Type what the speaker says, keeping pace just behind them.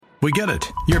We get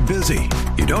it. You're busy.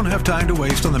 You don't have time to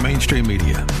waste on the mainstream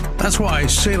media. That's why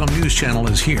Salem News Channel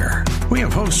is here. We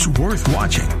have hosts worth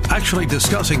watching, actually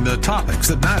discussing the topics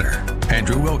that matter.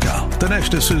 Andrew Wilkow,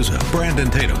 Dinesh D'Souza, Brandon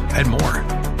Tatum, and more.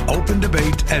 Open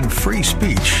debate and free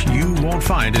speech you won't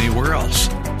find anywhere else.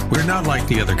 We're not like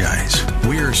the other guys.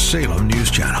 We're Salem News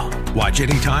Channel. Watch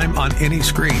anytime on any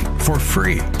screen for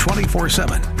free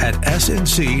 24/7 at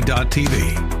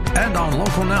snc.tv and on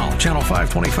Local Now, Channel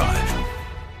 525.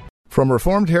 From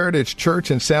Reformed Heritage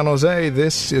Church in San Jose,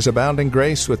 this is Abounding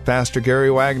Grace with Pastor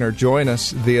Gary Wagner. Join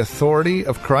us. The Authority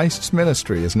of Christ's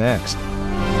Ministry is next.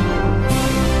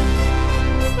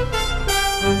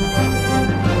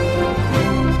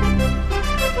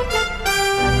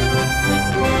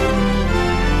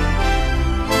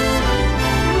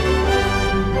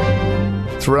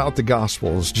 Throughout the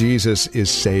Gospels, Jesus is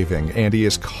saving, and He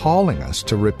is calling us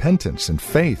to repentance and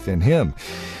faith in Him.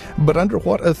 But under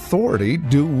what authority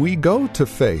do we go to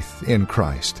faith in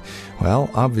Christ? Well,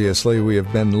 obviously, we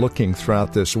have been looking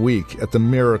throughout this week at the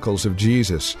miracles of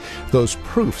Jesus, those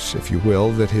proofs, if you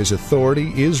will, that His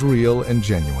authority is real and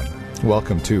genuine.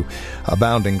 Welcome to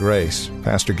Abounding Grace.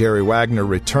 Pastor Gary Wagner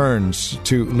returns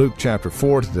to Luke chapter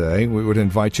 4 today. We would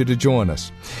invite you to join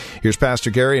us. Here's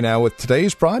Pastor Gary now with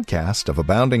today's broadcast of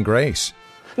Abounding Grace.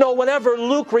 No, whenever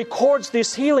Luke records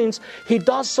these healings, he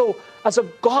does so as a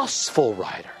gospel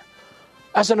writer,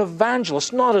 as an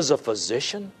evangelist, not as a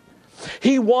physician.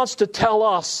 He wants to tell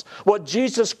us what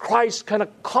Jesus Christ can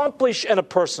accomplish in a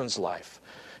person's life.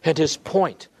 And his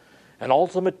point and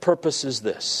ultimate purpose is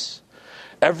this.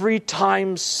 Every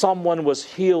time someone was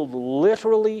healed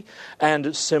literally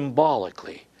and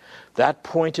symbolically, that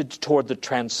pointed toward the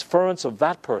transference of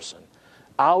that person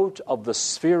out of the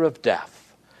sphere of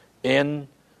death into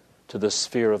the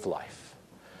sphere of life.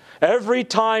 Every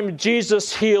time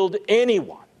Jesus healed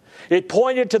anyone, it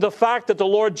pointed to the fact that the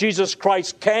Lord Jesus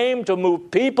Christ came to move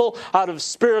people out of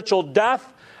spiritual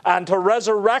death and to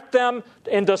resurrect them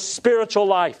into spiritual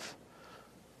life.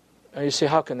 And you say,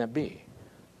 how can that be?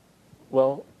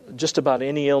 Well, just about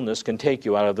any illness can take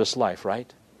you out of this life,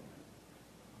 right?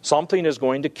 Something is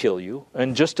going to kill you,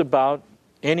 and just about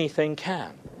anything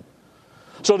can.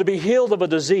 So to be healed of a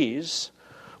disease,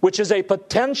 which is a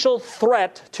potential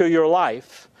threat to your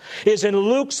life, is in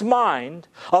Luke's mind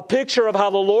a picture of how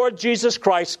the Lord Jesus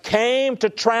Christ came to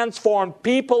transform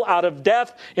people out of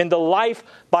death into life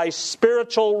by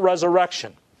spiritual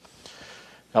resurrection.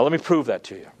 Now let me prove that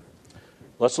to you.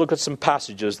 Let's look at some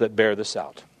passages that bear this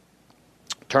out.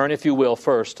 Turn, if you will,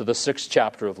 first to the 6th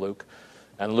chapter of Luke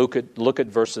and look at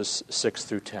verses 6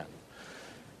 through 10.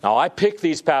 Now I picked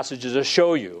these passages to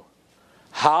show you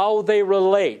how they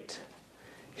relate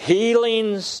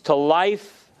healings to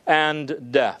life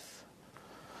and death.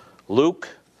 Luke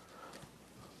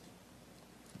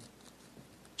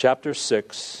chapter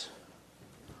 6,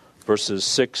 verses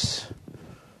 6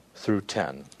 through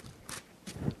 10.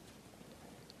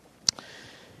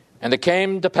 And it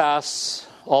came to pass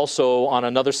also on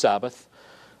another Sabbath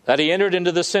that he entered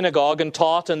into the synagogue and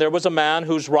taught, and there was a man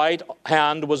whose right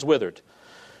hand was withered.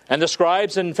 And the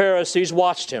scribes and Pharisees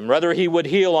watched him, whether he would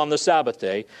heal on the Sabbath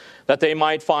day, that they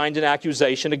might find an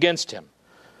accusation against him.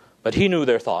 But he knew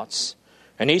their thoughts.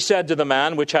 And he said to the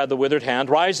man which had the withered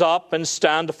hand, Rise up and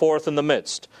stand forth in the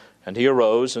midst. And he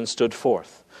arose and stood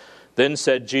forth. Then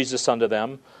said Jesus unto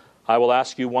them, I will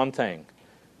ask you one thing.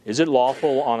 Is it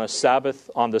lawful on the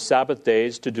Sabbath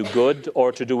days to do good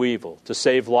or to do evil, to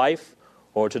save life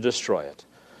or to destroy it?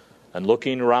 And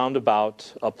looking round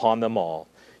about upon them all,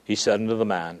 he said unto the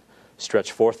man,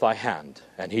 Stretch forth thy hand.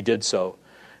 And he did so,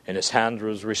 and his hand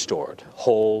was restored,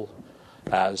 whole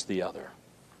as the other.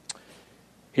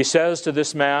 He says to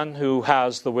this man who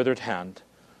has the withered hand,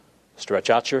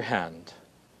 Stretch out your hand,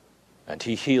 and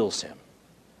he heals him.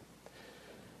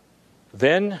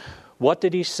 Then what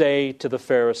did he say to the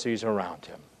Pharisees around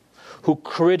him, who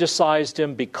criticized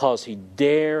him because he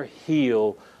dare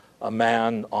heal a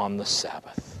man on the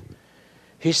Sabbath?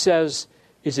 He says,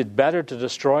 is it better to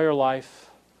destroy your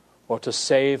life or to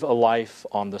save a life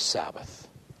on the Sabbath?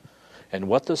 And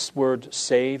what this word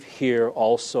save here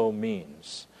also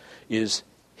means is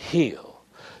heal,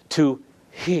 to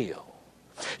heal.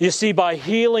 You see, by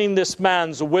healing this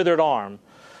man's withered arm,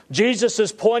 Jesus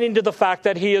is pointing to the fact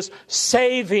that he is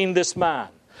saving this man.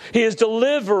 He is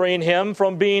delivering him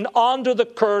from being under the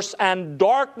curse and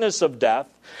darkness of death,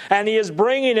 and he is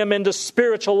bringing him into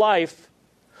spiritual life.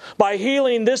 By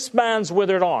healing this man's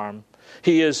withered arm,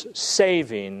 he is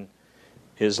saving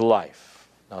his life.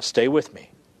 Now stay with me.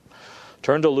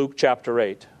 Turn to Luke chapter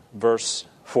 8, verse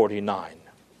 49.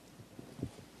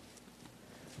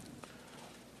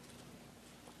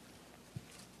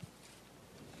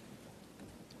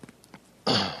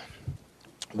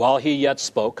 While he yet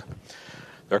spoke,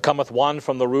 there cometh one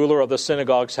from the ruler of the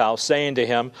synagogue's house, saying to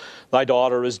him, Thy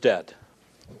daughter is dead.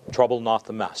 Trouble not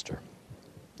the master.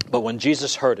 But when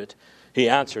Jesus heard it, he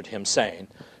answered him, saying,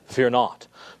 Fear not.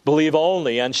 Believe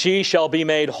only, and she shall be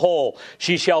made whole.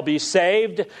 She shall be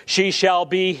saved. She shall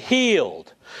be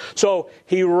healed. So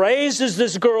he raises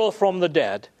this girl from the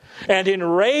dead. And in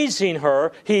raising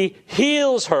her, he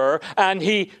heals her, and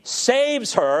he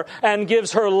saves her, and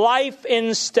gives her life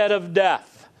instead of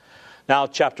death. Now,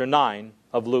 chapter 9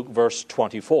 of Luke, verse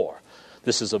 24.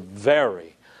 This is a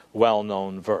very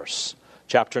well-known verse.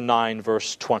 Chapter 9,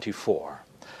 verse 24.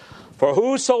 For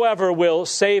whosoever will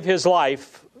save his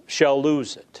life shall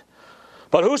lose it.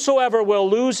 But whosoever will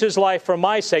lose his life for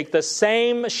my sake, the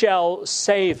same shall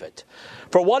save it.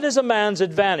 For what is a man's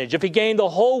advantage if he gain the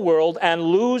whole world and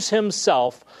lose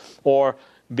himself or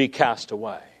be cast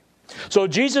away? So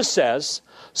Jesus says,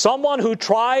 someone who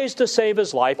tries to save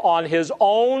his life on his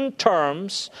own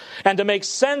terms and to make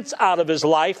sense out of his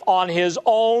life on his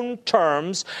own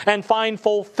terms and find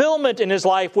fulfillment in his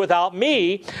life without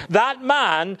me, that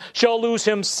man shall lose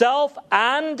himself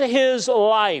and his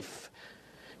life.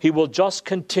 He will just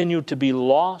continue to be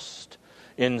lost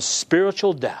in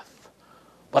spiritual death.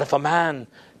 But if a man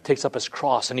takes up his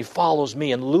cross and he follows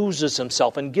me and loses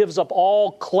himself and gives up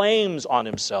all claims on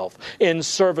himself in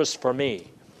service for me,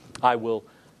 I will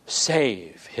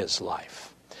save his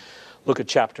life. Look at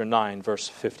chapter 9, verse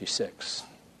 56.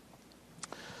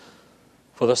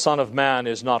 For the Son of Man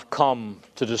is not come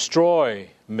to destroy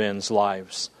men's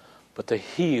lives, but to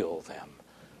heal them,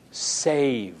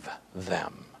 save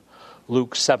them.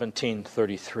 Luke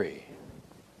 17:33.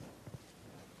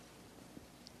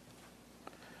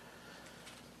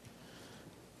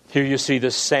 Here you see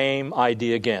the same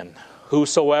idea again.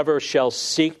 Whosoever shall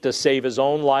seek to save his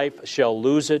own life shall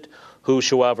lose it.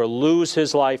 Whosoever lose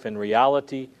his life in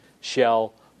reality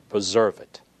shall preserve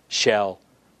it, shall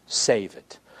save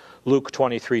it. Luke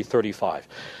 23:35.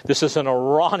 This is an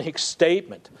ironic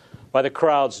statement by the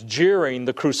crowds jeering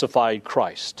the crucified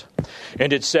Christ.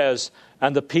 And it says,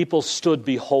 and the people stood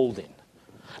beholding.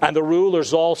 And the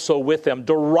rulers also with them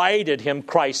derided him,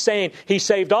 Christ, saying, He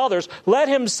saved others. Let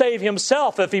him save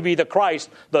himself if he be the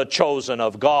Christ, the chosen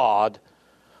of God.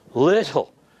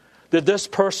 Little did this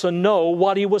person know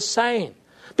what he was saying.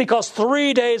 Because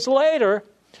 3 days later,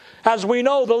 as we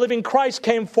know, the living Christ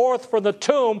came forth from the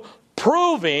tomb,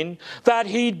 proving that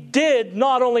he did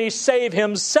not only save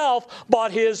himself,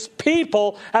 but his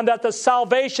people, and that the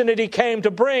salvation that he came to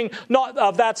bring, not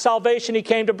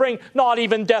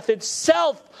even death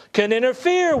itself can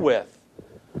interfere with.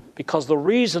 Because the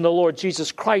reason the Lord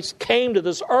Jesus Christ came to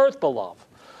this earth, beloved,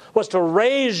 was to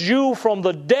raise you from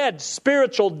the dead,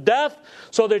 spiritual death,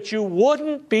 so that you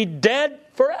wouldn't be dead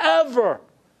forever.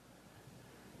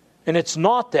 And it's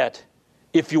not that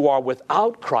if you are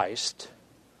without Christ,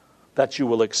 that you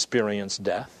will experience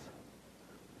death.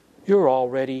 You're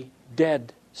already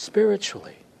dead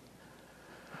spiritually.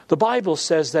 The Bible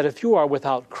says that if you are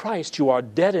without Christ, you are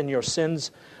dead in your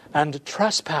sins and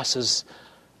trespasses,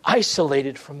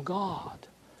 isolated from God.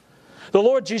 The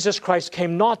Lord Jesus Christ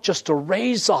came not just to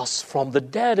raise us from the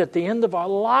dead at the end of our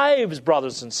lives,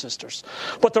 brothers and sisters,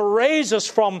 but to raise us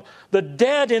from the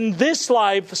dead in this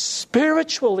life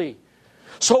spiritually,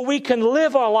 so we can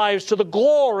live our lives to the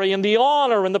glory and the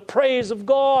honor and the praise of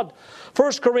God.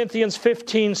 1 Corinthians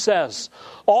 15 says,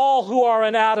 all who are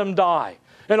in Adam die,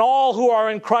 and all who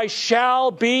are in Christ shall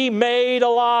be made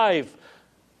alive.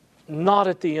 Not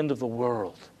at the end of the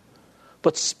world,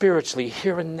 but spiritually,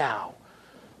 here and now,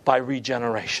 by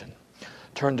regeneration.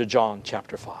 Turn to John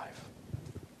chapter 5.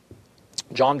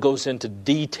 John goes into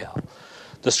detail,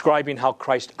 describing how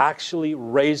Christ actually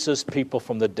raises people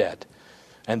from the dead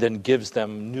and then gives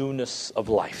them newness of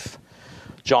life.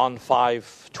 John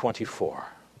 5:24.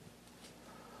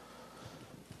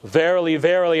 Verily,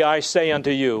 verily, I say unto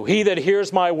you, he that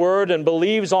hears my word and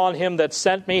believes on him that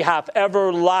sent me hath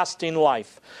everlasting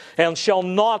life, and shall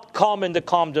not come into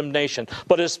condemnation,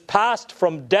 but is passed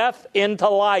from death into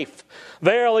life.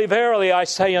 Verily, verily, I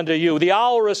say unto you, the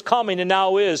hour is coming, and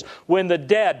now is, when the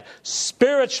dead,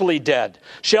 spiritually dead,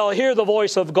 shall hear the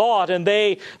voice of God, and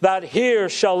they that hear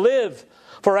shall live.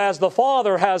 For as the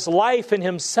Father has life in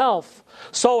himself,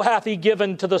 so hath he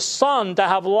given to the Son to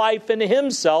have life in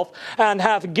himself, and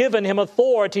hath given him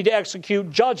authority to execute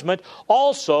judgment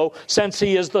also, since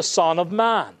he is the Son of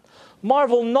Man.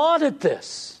 Marvel not at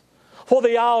this, for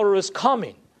the hour is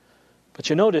coming. But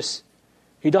you notice,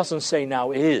 he doesn't say now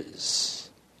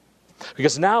is.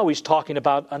 Because now he's talking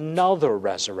about another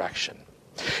resurrection.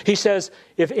 He says,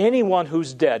 if anyone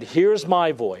who's dead hears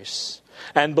my voice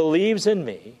and believes in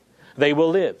me, they will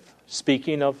live.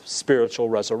 speaking of spiritual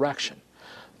resurrection.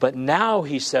 But now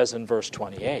he says in verse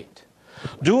 28,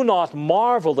 do not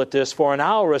marvel at this, for an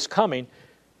hour is coming,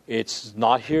 it's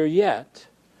not here yet,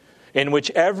 in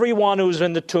which everyone who is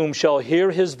in the tomb shall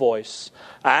hear his voice,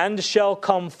 and shall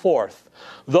come forth,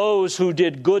 those who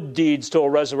did good deeds to a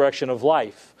resurrection of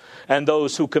life, and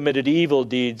those who committed evil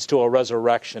deeds to a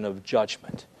resurrection of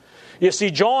judgment. You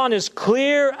see, John is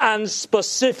clear and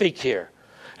specific here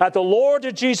that the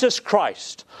Lord Jesus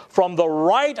Christ, from the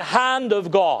right hand of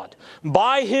God,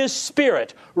 by His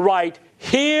Spirit, right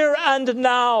here and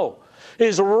now,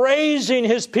 is raising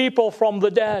His people from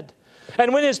the dead.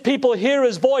 And when His people hear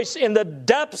His voice in the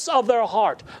depths of their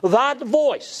heart, that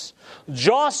voice,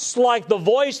 just like the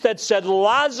voice that said,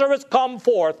 Lazarus, come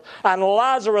forth, and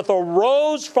Lazarus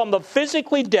arose from the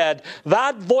physically dead,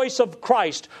 that voice of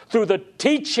Christ, through the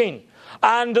teaching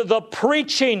and the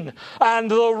preaching and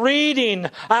the reading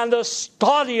and the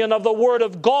studying of the Word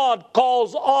of God,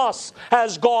 calls us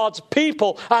as God's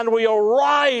people, and we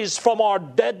arise from our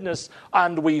deadness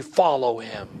and we follow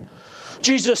Him.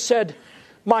 Jesus said,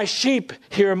 my sheep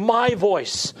hear my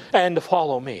voice and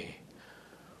follow me.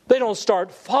 They don't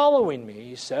start following me,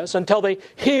 He says, until they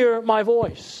hear my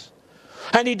voice.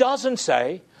 And He doesn't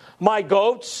say, my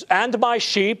goats and my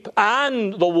sheep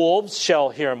and the wolves shall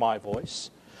hear my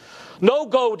voice. No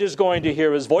goat is going to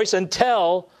hear His voice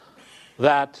until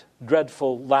that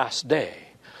dreadful last day.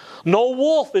 No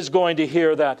wolf is going to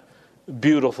hear that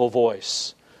beautiful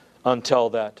voice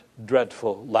until that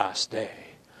dreadful last day.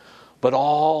 But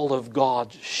all of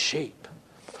God's sheep,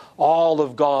 all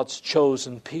of God's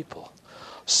chosen people,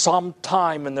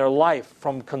 sometime in their life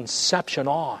from conception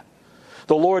on,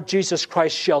 the Lord Jesus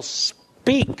Christ shall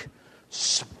speak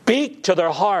to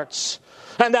their hearts.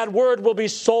 And that word will be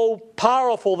so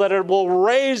powerful that it will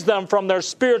raise them from their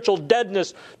spiritual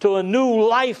deadness to a new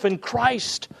life in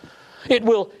Christ. It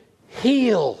will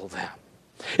heal them.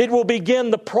 It will begin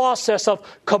the process of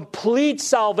complete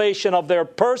salvation of their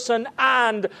person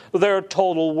and their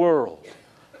total world.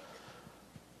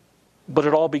 But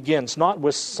it all begins not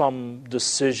with some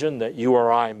decision that you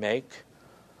or I make,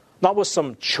 not with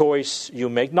some choice you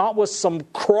make, not with some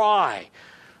cry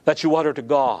that you utter to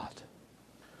God.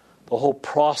 The whole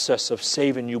process of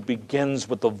saving you begins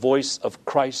with the voice of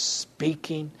Christ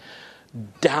speaking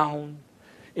down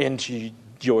into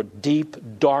your deep,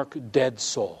 dark, dead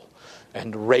soul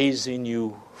and raising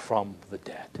you from the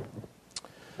dead.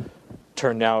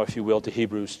 Turn now, if you will, to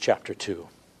Hebrews chapter 2.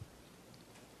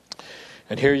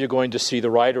 And here you're going to see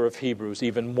the writer of Hebrews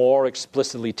even more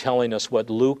explicitly telling us what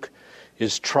Luke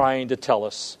is trying to tell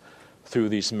us through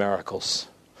these miracles.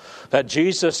 That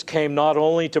Jesus came not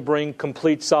only to bring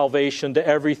complete salvation to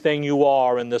everything you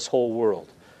are in this whole world,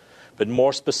 but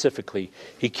more specifically,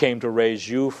 He came to raise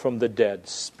you from the dead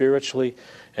spiritually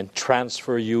and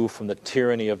transfer you from the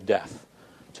tyranny of death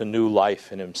to new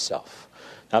life in Himself.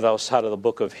 Now that's how the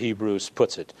book of Hebrews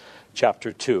puts it,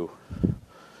 chapter 2.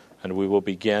 And we will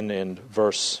begin in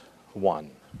verse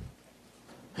 1.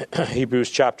 Hebrews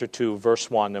chapter 2, verse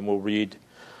 1, and we'll read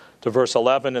to verse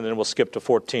 11, and then we'll skip to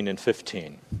 14 and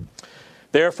 15.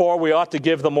 Therefore, we ought to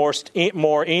give the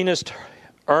more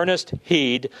earnest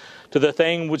heed to the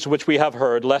things which we have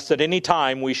heard, lest at any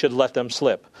time we should let them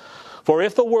slip. For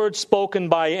if the word spoken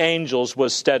by angels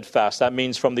was steadfast, that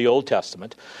means from the Old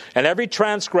Testament, and every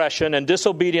transgression and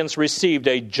disobedience received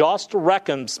a just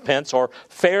recompense or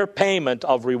fair payment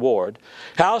of reward,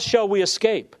 how shall we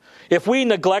escape if we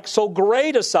neglect so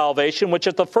great a salvation, which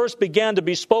at the first began to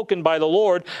be spoken by the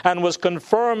Lord and was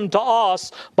confirmed to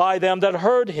us by them that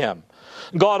heard Him?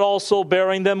 God also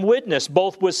bearing them witness,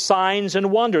 both with signs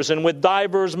and wonders, and with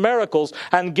divers miracles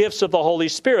and gifts of the Holy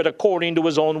Spirit, according to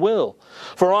His own will.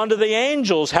 For unto the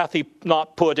angels hath He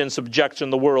not put in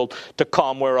subjection the world to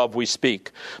come whereof we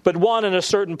speak. But one in a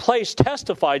certain place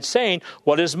testified, saying,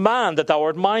 What is man that thou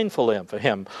art mindful of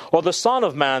him? Or the son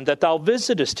of man that thou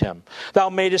visitest him? Thou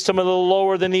madest him a little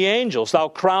lower than the angels. Thou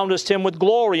crownedest him with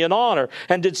glory and honor,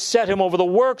 and didst set him over the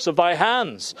works of thy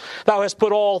hands. Thou hast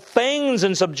put all things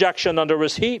in subjection under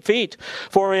His feet.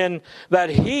 For in that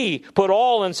He put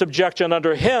all in subjection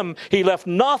under Him, He left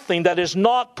nothing that is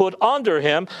not put under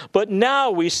Him. But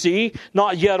now we see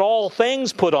not yet all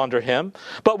things put under Him,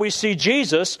 but we see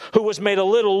Jesus, who was made a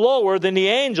little lower than the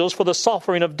angels for the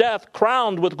suffering of death,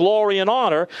 crowned with glory and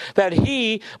honor, that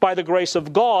He, by the grace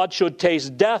of God, should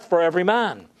taste death for every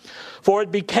man. For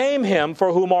it became Him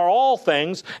for whom are all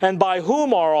things, and by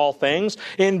whom are all things,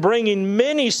 in bringing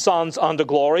many sons unto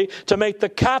glory, to make the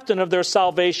captain of their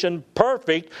salvation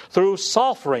perfect through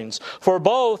sufferings. For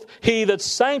both He that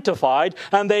sanctified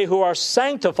and they who are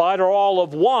sanctified are all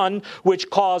of one,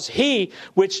 which caused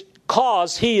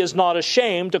cause he is not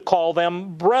ashamed to call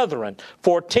them brethren.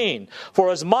 14.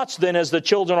 For as much then as the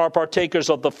children are partakers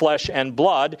of the flesh and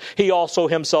blood, he also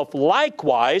himself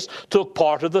likewise took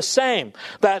part of the same,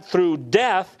 that through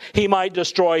death he might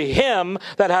destroy him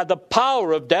that had the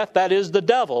power of death, that is, the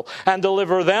devil, and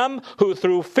deliver them who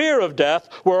through fear of death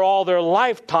were all their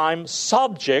lifetime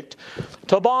subject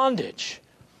to bondage.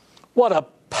 What a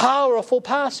powerful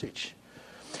passage.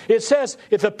 It says,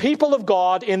 if the people of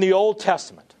God in the Old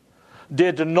Testament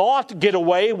did not get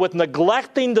away with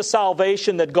neglecting the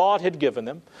salvation that God had given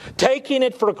them, taking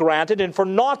it for granted and for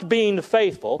not being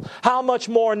faithful, how much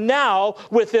more now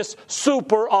with this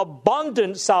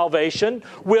superabundant salvation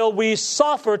will we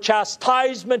suffer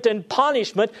chastisement and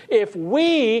punishment if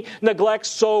we neglect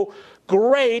so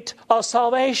great a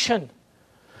salvation?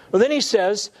 Well, then he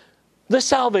says, this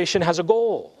salvation has a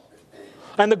goal.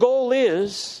 And the goal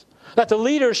is that the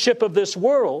leadership of this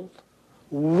world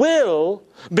will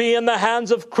be in the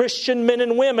hands of Christian men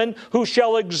and women who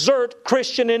shall exert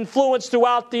Christian influence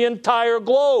throughout the entire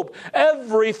globe.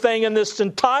 Everything in this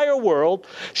entire world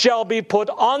shall be put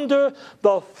under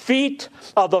the feet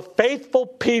of the faithful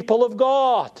people of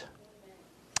God.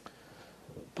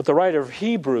 But the writer of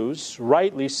Hebrews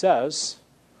rightly says,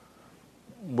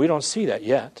 we don't see that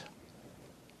yet.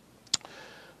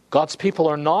 God's people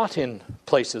are not in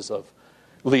places of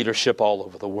leadership all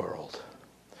over the world.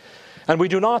 And we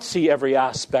do not see every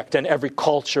aspect and every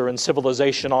culture and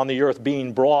civilization on the earth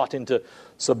being brought into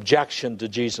subjection to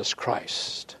Jesus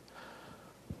Christ.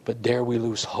 But dare we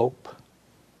lose hope?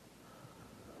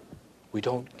 We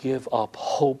don't give up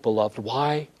hope, beloved.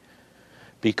 Why?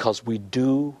 Because we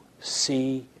do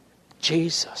see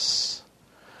Jesus.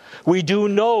 We do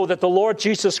know that the Lord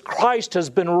Jesus Christ has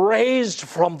been raised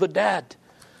from the dead.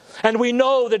 And we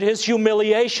know that His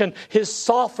humiliation, His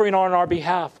suffering on our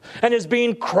behalf, and His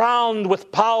being crowned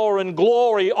with power and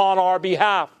glory on our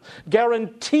behalf,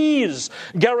 guarantees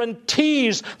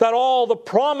that all the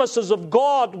promises of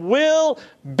God will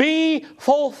be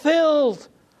fulfilled.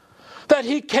 That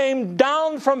He came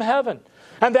down from heaven,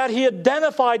 and that He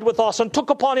identified with us and took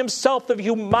upon Himself the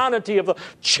humanity of the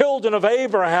children of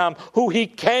Abraham, who He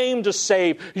came to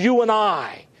save, you and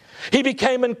I. He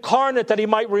became incarnate that He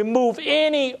might remove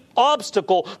any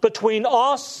obstacle between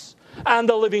us and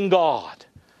the living God.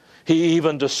 He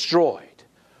even destroyed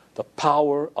the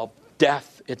power of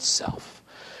death itself.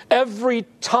 Every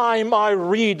time I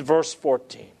read verse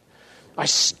 14, I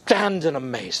stand in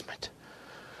amazement.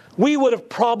 We would have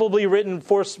probably written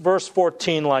verse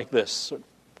 14 like this.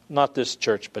 Not this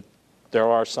church, but there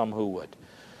are some who would.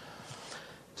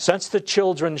 Since the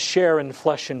children share in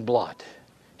flesh and blood,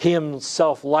 He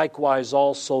Himself likewise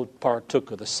also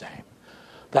partook of the same,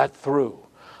 that through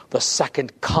the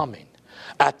second coming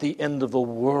at the end of the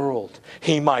world,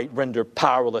 He might render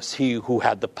powerless he who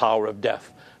had the power of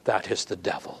death, that is the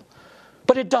devil.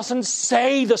 But it doesn't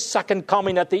say the second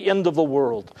coming at the end of the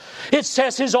world. It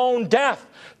says His own death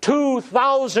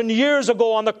 2,000 years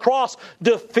ago on the cross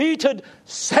defeated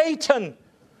Satan.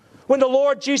 When the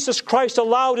Lord Jesus Christ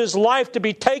allowed His life to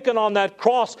be taken on that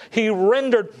cross, He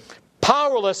rendered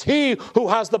powerless he who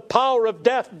has the power of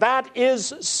death, that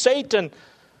is Satan.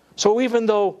 So even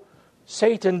though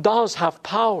Satan does have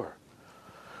power,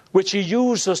 which he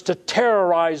uses to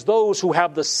terrorize those who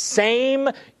have the same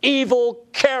evil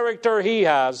character he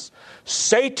has,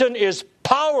 Satan is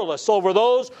powerless over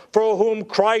those for whom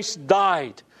Christ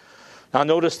died. Now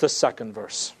notice the second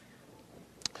verse.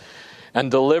 And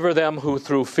deliver them who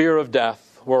through fear of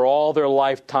death were all their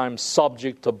lifetime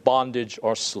subject to bondage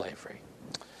or slavery.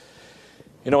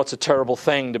 You know, it's a terrible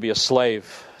thing to be a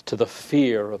slave to the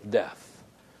fear of death.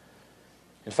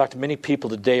 In fact, many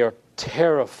people today are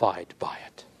terrified by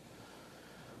it.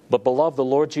 But beloved, the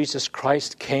Lord Jesus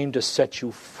Christ came to set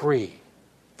you free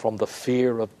from the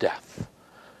fear of death.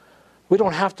 We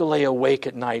don't have to lay awake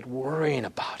at night worrying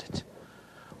about it.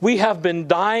 We have been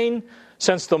dying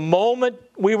since the moment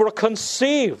we were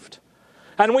conceived.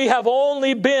 And we have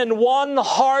only been one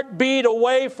heartbeat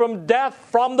away from death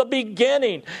from the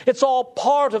beginning. It's all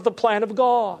part of the plan of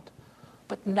God.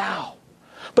 But now,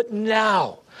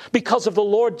 because of the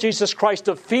Lord Jesus Christ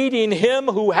defeating him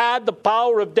who had the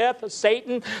power of death,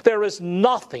 Satan, there is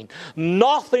nothing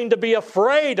to be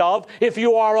afraid of if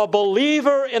you are a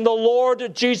believer in the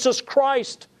Lord Jesus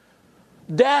Christ.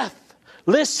 Death,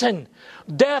 listen,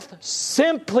 death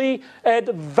simply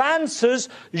advances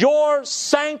your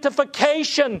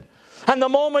sanctification. And the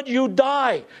moment you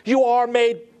die, you are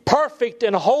made perfect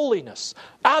in holiness,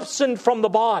 absent from the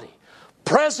body,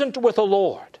 present with the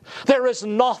Lord. There is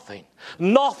nothing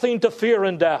to fear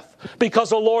in death, because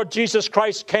the Lord Jesus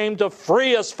Christ came to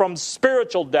free us from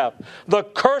spiritual death, the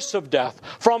curse of death,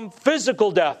 from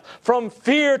physical death, from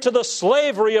fear to the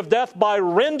slavery of death, by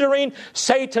rendering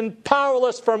Satan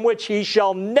powerless, from which he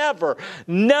shall never,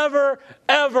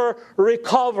 ever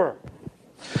recover.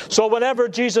 So whenever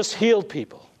Jesus healed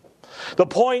people, the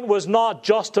point was not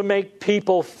just to make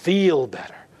people feel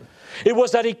better. It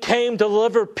was that he came to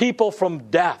deliver people from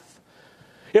death.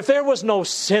 If there was no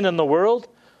sin in the world,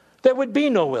 there would be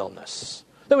no illness.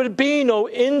 There would be no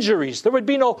injuries. There would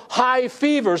be no high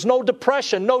fevers, no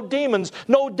depression, no demons,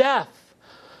 no death.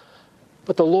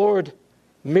 But the Lord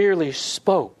merely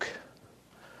spoke,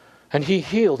 and he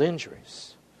healed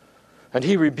injuries. And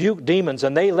he rebuked demons,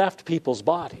 and they left people's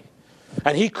body.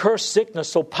 And he cursed sickness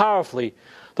so powerfully,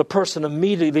 the person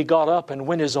immediately got up and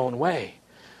went his own way.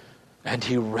 And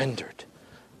he rendered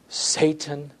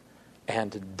Satan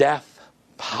and death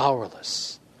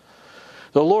powerless.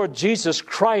 The Lord Jesus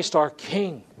Christ, our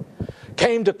King,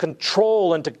 came to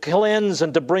control and to cleanse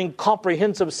and to bring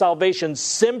comprehensive salvation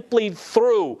simply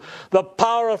through the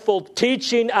powerful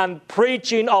teaching and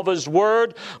preaching of His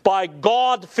Word by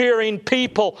God-fearing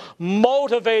people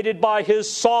motivated by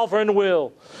His sovereign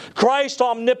will. Christ's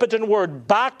omnipotent Word,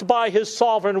 backed by His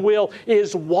sovereign will,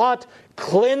 is what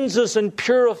cleanses and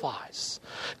purifies.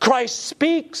 Christ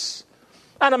speaks,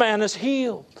 and a man is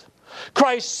healed.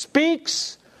 Christ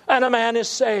speaks, and a man is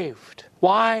saved.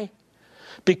 Why?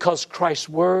 Because Christ's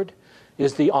Word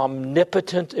is the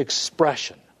omnipotent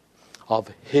expression of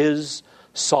His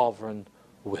sovereign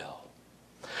will.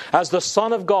 As the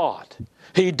Son of God,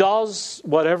 He does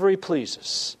whatever He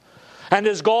pleases. And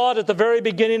as God, at the very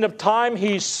beginning of time,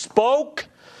 He spoke,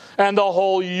 and the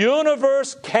whole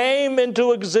universe came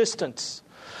into existence.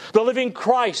 The living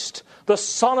Christ, the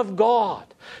Son of God,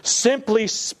 simply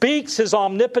speaks His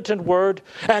omnipotent word,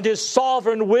 and His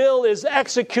sovereign will is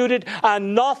executed,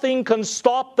 and nothing can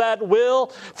stop that will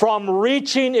from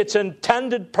reaching its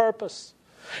intended purpose.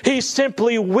 He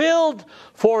simply willed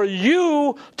for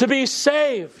you to be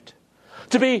saved,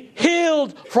 to be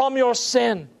healed from your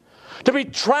sin, to be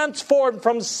transformed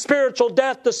from spiritual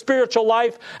death to spiritual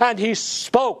life, and He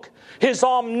spoke His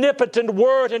omnipotent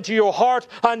word into your heart,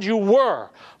 and you were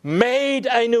made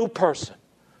a new person.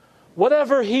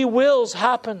 Whatever He wills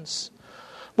happens.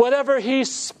 Whatever He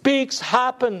speaks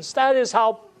happens. That is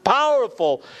how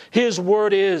powerful His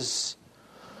Word is.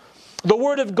 The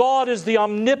Word of God is the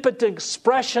omnipotent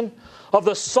expression of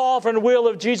the sovereign will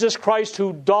of Jesus Christ,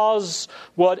 who does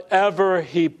whatever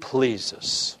He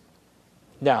pleases.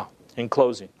 Now, in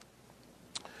closing,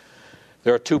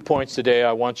 there are 2 points today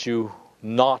I want you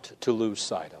not to lose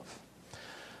sight of.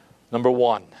 Number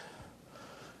one,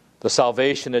 the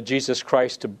salvation that Jesus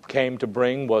Christ came to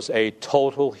bring was a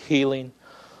total healing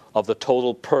of the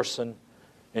total person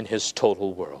in His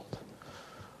total world.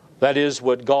 That is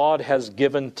what God has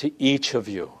given to each of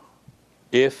you,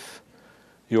 if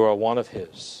you are one of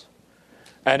His.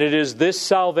 And it is this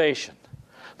salvation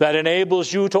that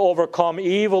enables you to overcome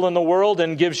evil in the world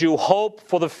and gives you hope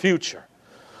for the future.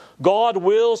 God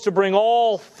wills to bring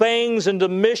all things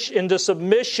into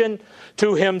submission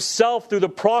to Himself through the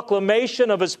proclamation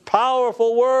of His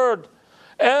powerful Word.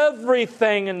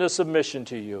 Everything into submission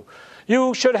to you.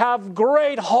 You should have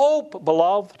great hope,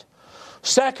 beloved.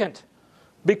 Second,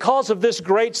 because of this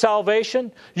great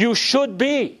salvation, you should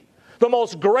be the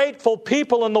most grateful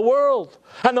people in the world,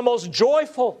 and the most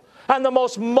joyful, and the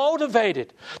most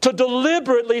motivated to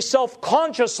deliberately,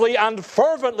 self-consciously, and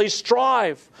fervently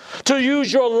strive to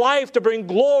use your life to bring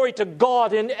glory to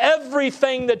God in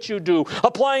everything that you do,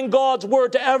 applying God's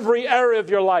Word to every area of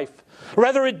your life,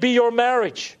 whether it be your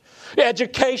marriage,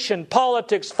 education,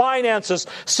 politics, finances,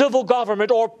 civil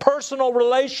government, or personal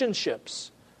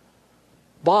relationships.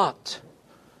 But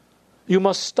you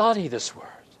must study this Word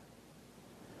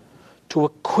to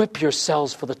equip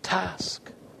yourselves for the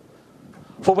task.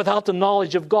 For without the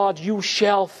knowledge of God, you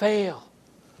shall fail.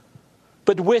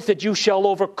 But with it you shall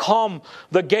overcome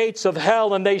the gates of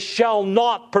hell, and they shall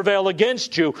not prevail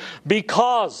against you,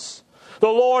 because the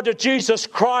Lord Jesus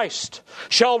Christ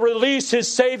shall release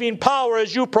His saving power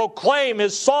as you proclaim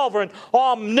His sovereign,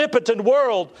 omnipotent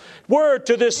word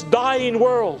to this dying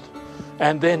world.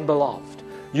 And then, beloved,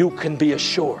 you can be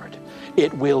assured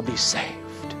it will be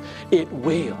saved. It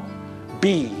will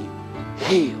be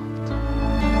healed.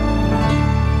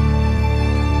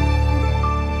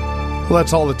 Well,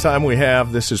 that's all the time we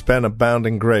have. This has been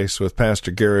Abounding Grace with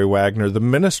Pastor Gary Wagner, the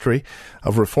ministry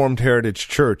of Reformed Heritage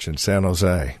Church in San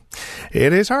Jose.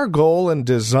 It is our goal and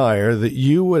desire that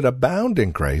you would abound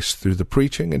in grace through the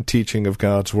preaching and teaching of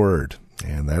God's Word.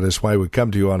 And that is why we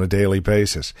come to you on a daily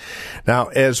basis. Now,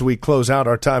 as we close out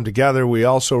our time together, we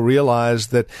also realize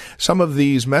that some of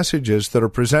these messages that are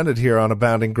presented here on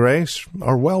Abounding Grace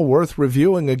are well worth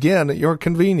reviewing again at your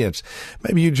convenience.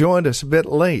 Maybe you joined us a bit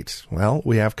late. Well,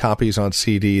 we have copies on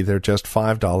CD. They're just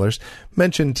 $5.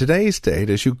 Mention today's date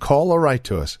as you call or write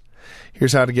to us.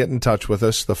 Here's how to get in touch with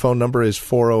us. The phone number is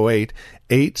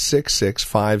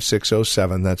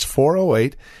 408-866-5607. That's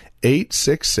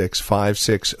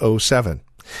 408-866-5607.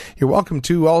 You're welcome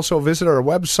to also visit our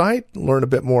website, learn a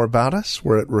bit more about us.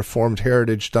 We're at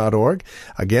reformedheritage.org.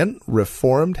 Again,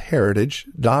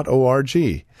 reformedheritage.org.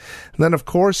 And then, of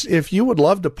course, if you would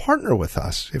love to partner with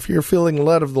us, if you're feeling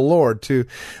led of the Lord to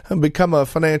become a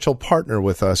financial partner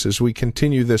with us as we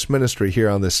continue this ministry here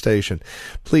on this station,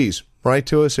 please write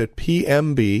to us at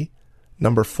PMB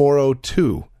number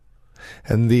 402.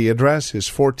 And the address is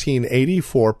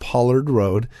 1484 Pollard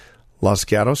Road, Los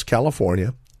Gatos,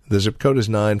 California. The zip code is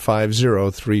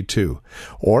 95032.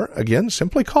 Or, again,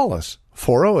 simply call us,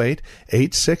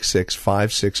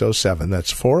 408-866-5607.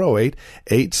 That's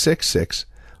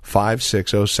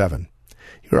 408-866-5607.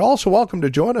 You're also welcome to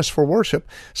join us for worship.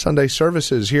 Sunday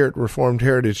services here at Reformed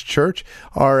Heritage Church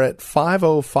are at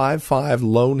 5055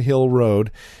 Lone Hill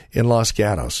Road in Los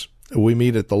Gatos. We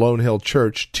meet at the Lone Hill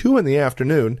Church 2 in the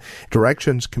afternoon.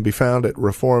 Directions can be found at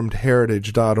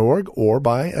reformedheritage.org or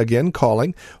by, again,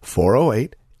 calling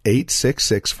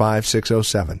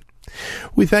 408-866-5607.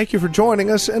 We thank you for joining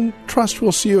us and trust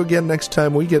we'll see you again next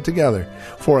time we get together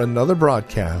for another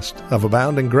broadcast of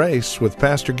Abounding Grace with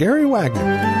Pastor Gary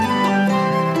Wagner.